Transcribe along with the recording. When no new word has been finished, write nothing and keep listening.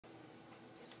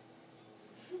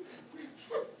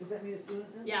Does that mean it's doing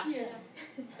it now? Yeah.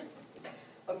 Yeah.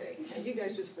 Okay, and you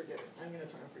guys just forget it. I'm going to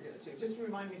try and forget it too. Just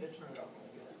remind me to turn it off when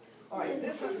I do that. All right,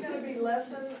 this is going to be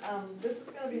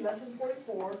lesson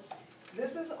 44.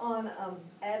 This is on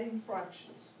adding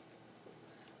fractions.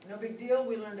 No big deal.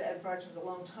 We learned to add fractions a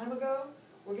long time ago.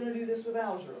 We're going to do this with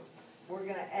algebra. We're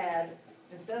going to add,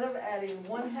 instead of adding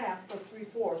 1/2 plus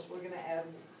 3/4, we're going to add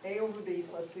a over b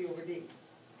plus c over d.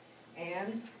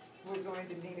 And we're going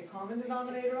to need a common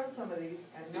denominator on some of these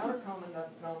and not a common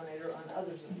denominator on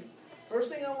others of these. First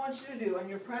thing I want you to do on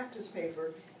your practice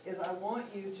paper is I want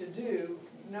you to do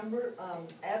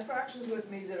add fractions with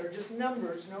me that are just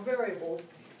numbers, no variables,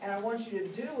 and I want you to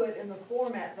do it in the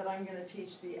format that I'm going to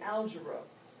teach the algebra.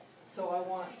 So I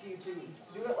want you to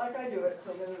do it like I do it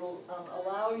so that it'll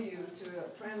allow you to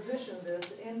transition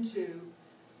this into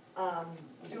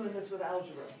doing this with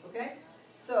algebra, okay?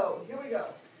 So here we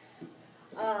go.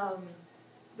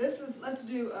 Let's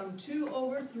do 2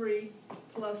 over 3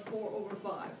 plus 4 over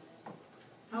 5.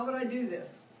 How would I do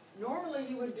this? Normally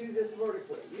you would do this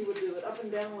vertically. You would do it up and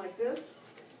down like this,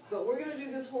 but we're going to do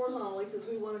this horizontally because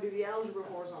we want to do the algebra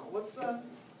horizontal. What's the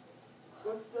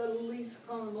least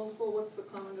common multiple? What's the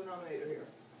common denominator here?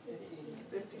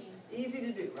 15. Easy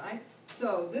to do, right?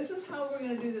 So this is how we're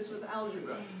going to do this with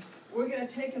algebra. We're going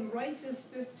to take and write this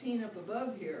 15 up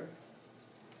above here,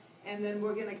 and then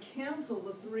we're going to cancel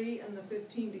the 3 and the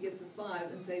 15 to get the 5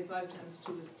 and say 5 times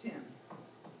 2 is 10.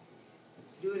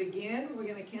 Do it again. We're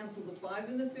going to cancel the 5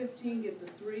 and the 15, get the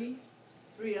 3.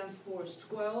 3 times 4 is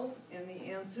 12, and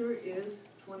the answer is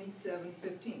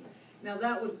 27/15. Now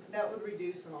that would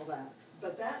reduce and all that,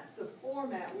 but that's the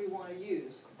format we want to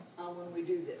use when we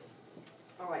do this.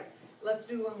 All right, let's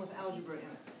do one with algebra in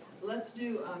it. Let's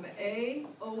do a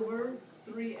over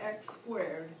 3x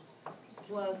squared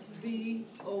plus b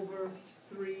over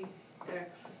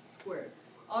 3x squared.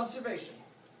 Observation.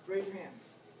 Raise your hand.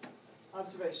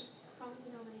 Observation. Common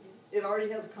denominator. It already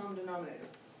has a common denominator.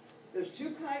 There's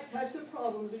two types of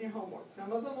problems in your homework.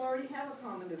 Some of them already have a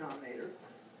common denominator.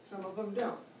 Some of them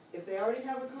don't. If they already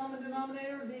have a common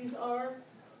denominator, these are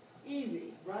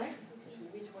easy, right?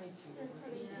 Should be 22.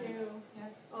 22.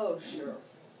 Yes. Oh, sure.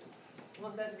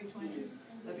 Want that to be 22?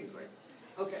 That'd be great.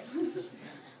 Okay.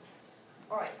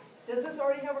 All right. Does this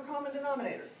already have a common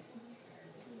denominator?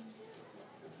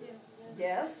 Yes.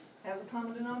 Yes, has a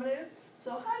common denominator.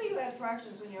 So how do you add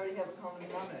fractions when you already have a common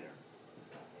denominator?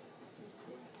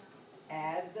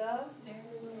 Add the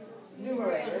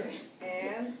numerator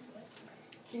and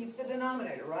keep the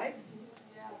denominator, right?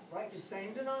 Yeah. Right, just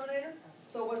same denominator.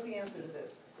 So what's the answer to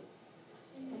this?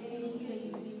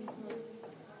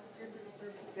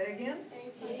 Say again?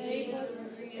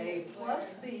 A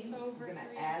plus b. We're going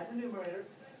to add the numerator.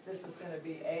 This is going to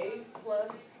be a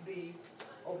plus b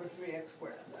over 3x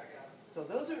squared. So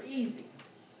those are easy.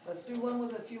 Let's do one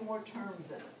with a few more terms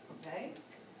in it, okay?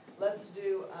 Let's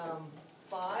do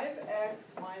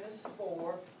 5x minus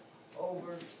 4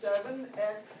 over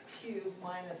 7x cubed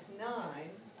minus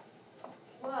 9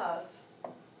 plus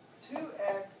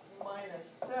 2x minus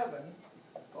 7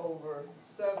 over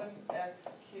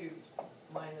 7x cubed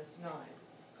minus 9.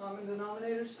 Common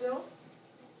denominator still?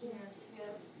 Yes.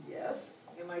 Yes.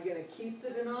 Am I going to keep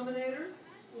the denominator?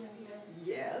 Yes.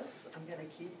 Yes, I'm going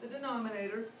to keep the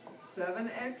denominator.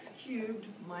 7x cubed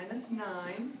minus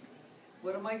 9.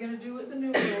 What am I going to do with the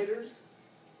numerators?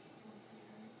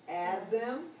 Add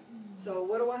them. So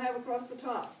what do I have across the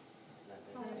top?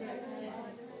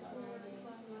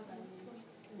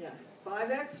 Yeah.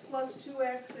 5x plus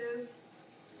 2x is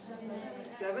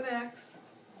 7x.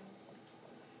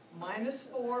 Minus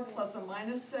 4 plus a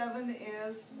minus 7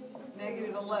 is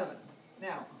negative 11.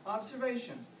 Now,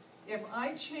 observation. If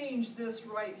I change this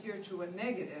right here to a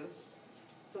negative,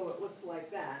 so it looks like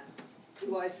that,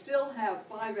 do I still have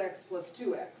 5x plus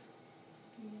 2x?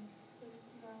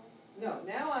 No,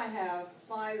 now I have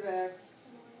 5x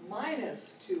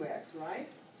minus 2x, right?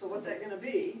 So what's that going to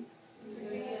be?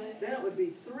 3x. Then it would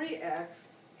be 3x.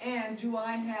 And do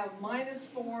I have minus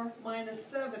 4 minus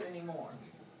 7 anymore?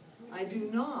 I do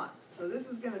not. So this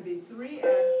is going to be 3x.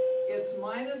 It's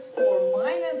minus 4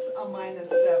 minus a minus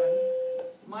 7.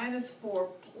 Minus 4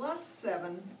 plus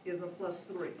 7 is a plus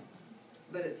 3.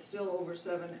 But it's still over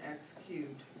 7x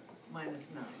cubed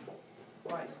minus 9.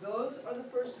 All right, those are the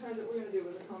first kind that we're going to do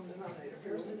with a common denominator.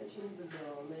 Does it change the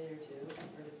denominator too, or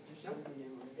does it just show Nope. the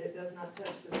numerator? It does not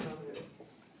touch the denominator.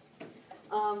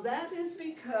 That is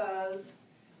because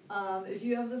if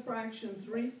you have the fraction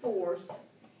 3/4,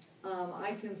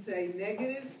 I can say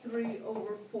negative 3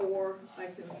 over 4, I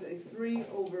can say 3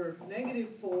 over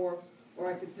negative 4,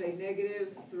 or I could say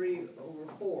negative 3 over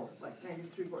 4, like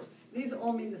negative 3/4. These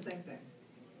all mean the same thing.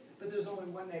 but there's only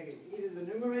one negative. Either the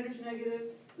numerator's negative,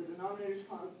 the denominator's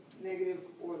negative,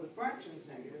 or the fraction's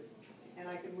negative, and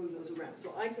I can move those around.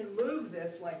 So I can move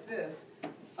this like this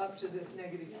up to this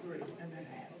 -3 and then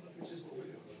add, which is what we're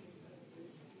doing.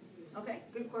 Okay,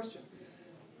 good question.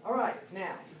 All right,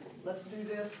 now, let's do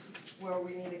this where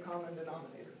we need a common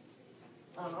denominator.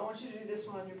 I want you to do this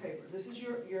one on your paper. This is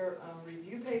your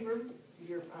review paper,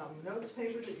 your notes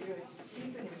paper that you're going to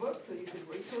keep in your book so you can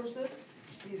resource this.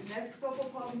 These next couple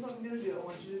problems I'm going to do, I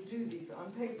want you to do these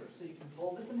on paper so you can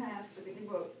fold this in half, stick it in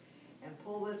your book, and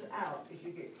pull this out if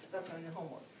you get stuck on your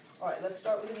homework. All right, let's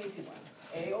start with an easy one.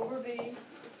 A over B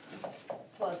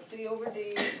plus C over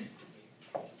D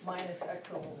minus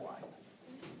X over Y.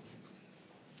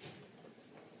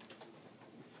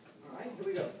 All right, here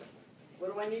we go.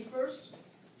 What do I need first?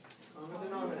 Common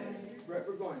denominator. Right,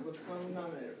 we're going. What's the common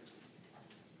denominator?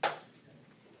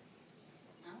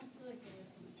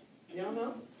 You don't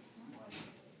know?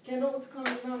 Kendall, what's the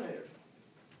common denominator?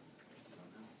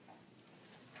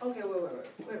 Okay, wait a minute,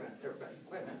 everybody,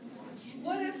 wait a minute.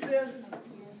 What if this,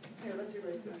 here, let's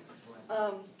erase this.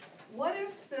 What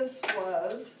if this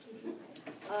was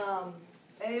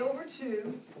A over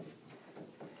 2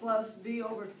 plus B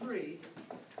over 3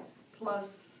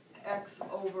 plus X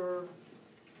over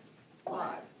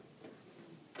 5?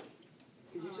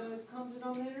 Could you tell me the common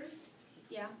denominators?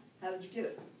 Yeah, How did you get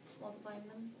it? multiplying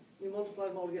them. You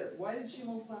multiplied them all together. Why did she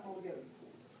multiply them all together?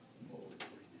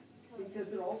 Because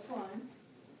they're all prime.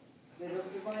 They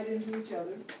don't divide into each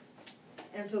other.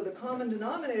 And so the common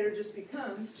denominator just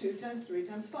becomes 2 times 3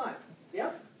 times 5.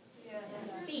 Yes?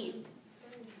 C.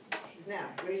 Now,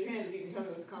 raise your hand if you can tell me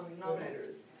what the common denominator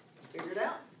is. Figure it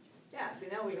out? Yeah, see,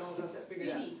 now we all got that figured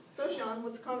out. BD. So, Sean,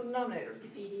 what's the common denominator?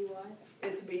 BDY.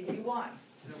 It's BDY.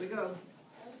 There we go.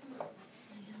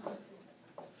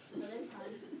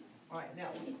 All right,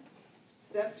 now,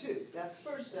 step 2. That's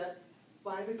first step.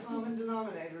 Find the common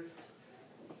denominator.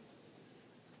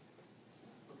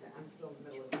 Okay, I'm still in the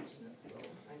middle of teaching this, so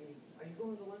I need, are you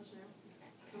going to lunch now?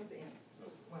 Come at the end,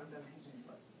 when I'm done teaching this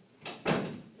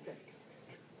lesson. Okay.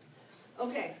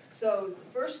 Okay, so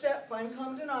first step, find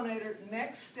common denominator.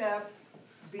 Next step,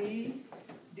 B,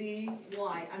 D,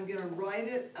 Y. I'm going to write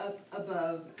it up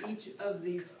above each of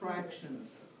these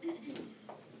fractions.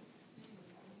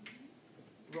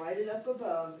 Write it up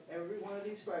above every one of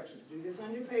these fractions. Do this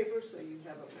on your paper so you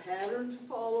have a pattern to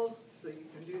follow, so you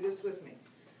can do this with me.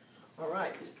 All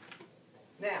right.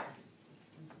 Now,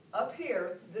 up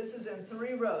here, this is in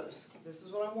 3 rows. This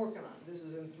is what I'm working on. This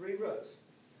is in 3 rows.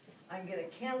 I'm going to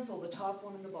cancel the top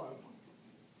one and the bottom one.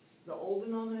 The old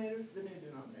denominator, the new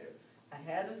denominator. I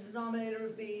had a denominator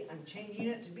of B. I'm changing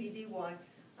it to BDY.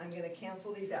 I'm going to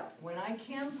cancel these out. When I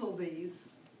cancel these,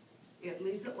 it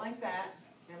leaves it like that.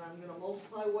 And I'm going to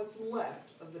multiply what's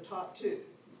left of the top 2.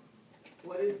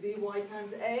 What is BY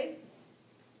times A?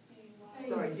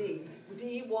 Sorry, D.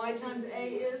 DY times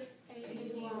A is?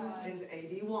 Is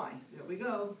ADY. There we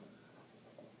go.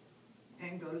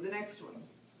 And go to the next one.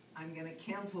 I'm going to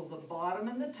cancel the bottom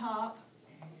and the top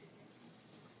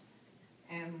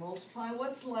and multiply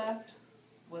what's left.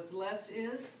 What's left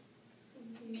is?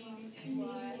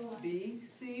 B,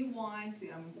 C, Y.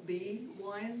 See, I'm B,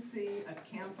 Y, and C. I've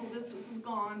canceled this. This is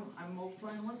gone. I'm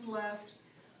multiplying what's left.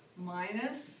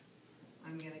 Minus.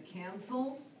 I'm going to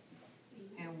cancel.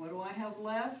 And what do I have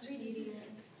left?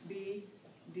 B,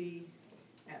 D,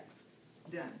 X.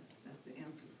 Done. That's the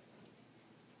answer.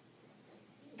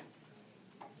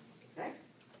 Okay?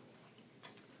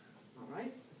 All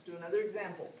right. Let's do another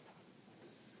example.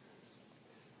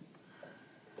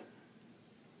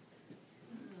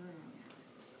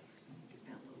 Get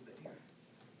down a little bit here.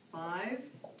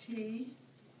 5t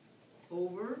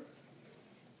over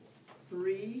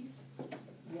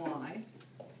 3y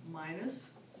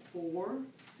minus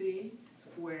 4c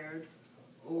squared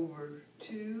over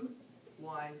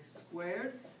 2y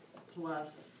squared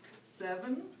plus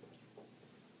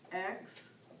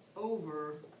 7x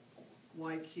over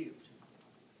y cubed.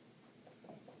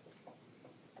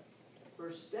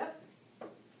 First step.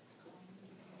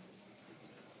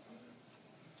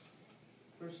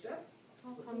 First step.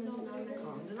 Common denominator.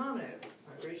 Common denominator.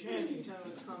 All right, raise your hand if you can tell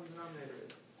me what the common denominator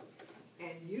is.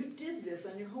 And you did this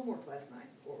on your homework last night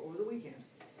or over the weekend.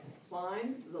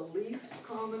 Find the least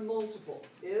common multiple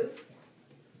is?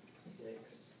 6y.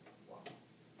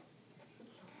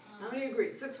 How many agree?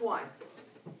 6y.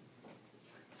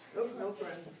 Nope, no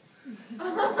friends.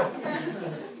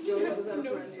 Joe's without a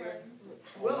friend here.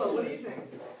 Willow, what do you think?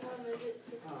 Is it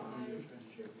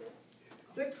 6y to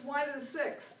 6? 6y to the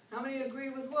 6th. How many agree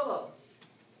with Willow?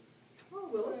 Oh,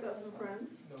 Willow's got some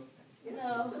friends. Yeah,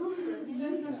 No.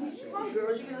 Come on,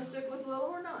 girls, you gonna stick with Willow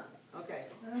or not? Okay.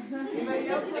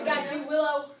 else I have a got you, guess?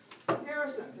 Willow.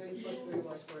 Harrison, 3 plus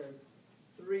 3y squared.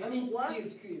 3 I mean, plus,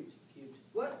 cubed.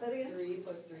 what, say that again? 3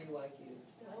 plus 3y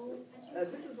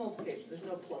cubed. This is multiplication, there's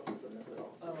no pluses in this at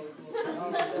all. Oh,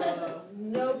 it's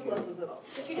No pluses at all.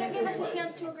 But you didn't give us a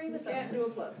chance to agree You with them. can't do a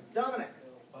plus. Dominic?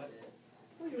 What?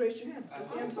 Oh, you raised your hand. What's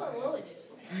the That's answer? what Lily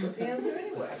did. What's the answer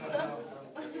anyway? I don't know.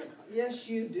 Yes,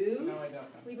 you do. No, I don't know.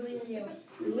 We believe in you.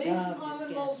 Least just common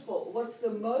guess. multiple. What's the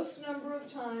most number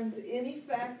of times any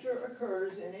factor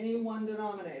occurs in any one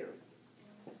denominator?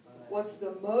 What's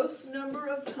the most number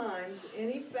of times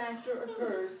any factor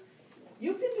occurs?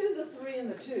 You can do the 3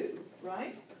 and the 2,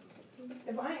 right?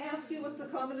 If I ask you what's the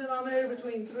common denominator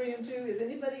between 3 and 2, is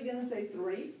anybody gonna say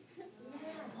 3?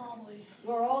 Probably.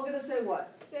 We're all gonna say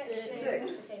what? 6.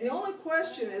 Six. The only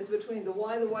question is between the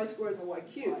y squared, and the y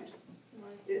cubed.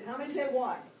 How many say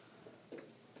y?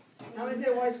 How many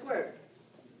say y squared?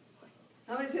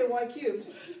 How many say y cubed?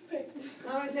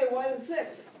 How many say y to the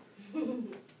 6th?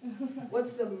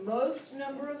 What's the most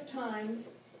number of times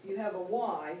you have a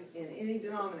y in any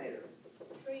denominator?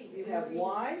 You have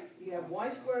y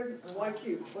squared, and y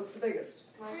cubed. What's the biggest?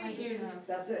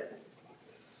 That's it.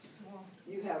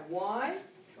 You have y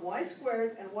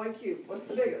squared, and y cubed. What's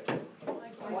the biggest?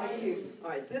 Y cubed. All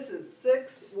right, this is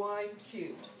 6y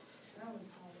cubed.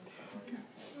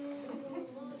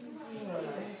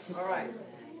 All right.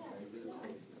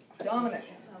 Dominic,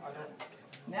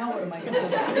 now what am I gonna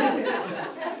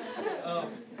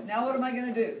do? Now what am I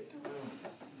gonna do?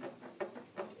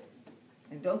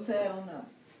 And don't say I don't know.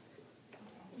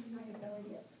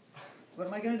 What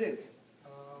am I gonna do?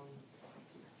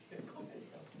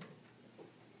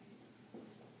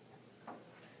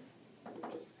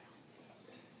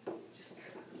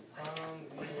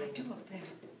 What did I do up there?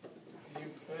 You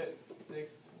put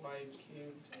 6y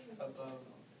cubed above.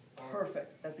 Perfect,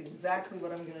 that's exactly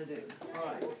what I'm gonna do. All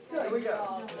right, here we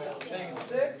go.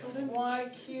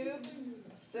 6y cubed,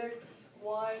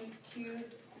 6y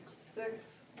cubed,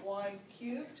 6y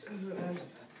cubed.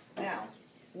 Now,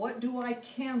 what do I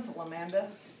cancel, Amanda?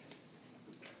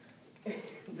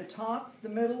 The top, the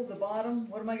middle, the bottom,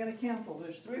 what am I gonna cancel?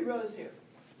 There's 3 rows here.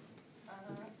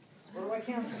 What do I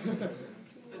cancel?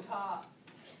 The top,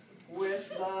 With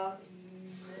the,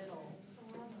 middle,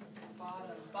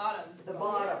 bottom. the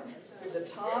bottom, the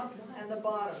top and the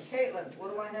bottom. Caitlin,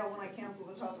 what do I have when I cancel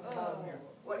the top and the bottom here?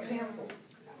 What cancels?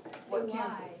 What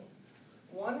cancels?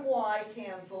 1y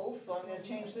cancels, so I'm gonna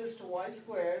change this to y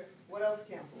squared. What else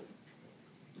cancels?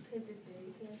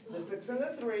 The 6 and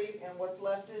the 3, and what's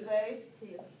left is a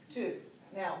 2.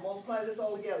 Now, multiply this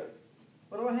all together.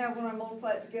 What do I have when I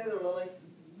multiply it together, Lily?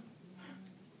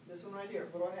 This one right here,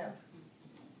 what do I have?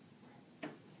 10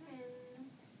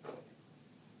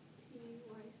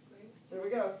 There we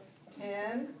go.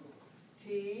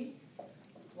 10t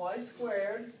y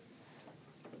squared.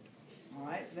 All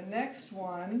right, the next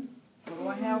one, what do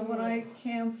I have when I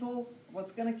cancel?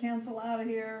 What's going to cancel out of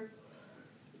here?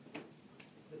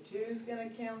 The 2's going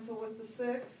to cancel with the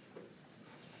 6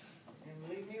 and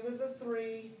leave me with a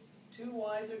 3. 2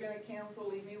 y's are going to cancel,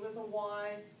 leave me with a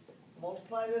y.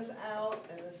 Multiply this out,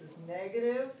 and this is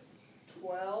negative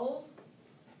 12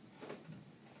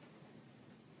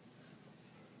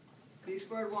 c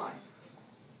squared y.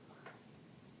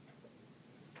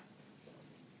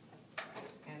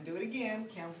 And do it again,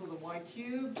 cancel the y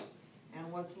cubed,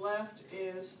 and what's left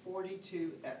is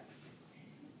 42x.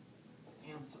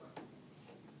 Answer.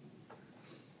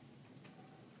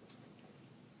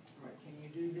 All right, can you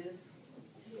do this?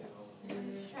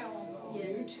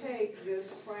 You take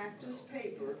this practice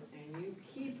paper and you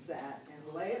keep that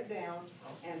and lay it down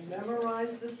and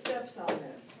memorize the steps on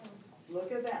this.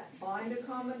 Look at that. Find a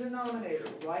common denominator.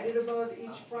 Write it above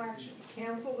each fraction.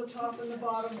 Cancel the top and the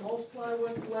bottom. Multiply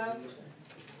what's left.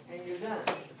 And you're done.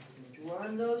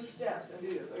 Learn those steps and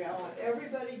do this. Okay, I want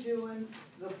everybody doing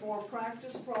the 4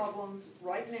 practice problems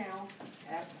right now.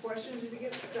 Ask questions if you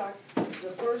get stuck.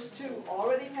 The first 2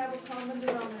 already have a common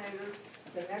denominator.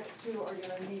 The next 2 are going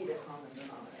to need a common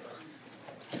denominator.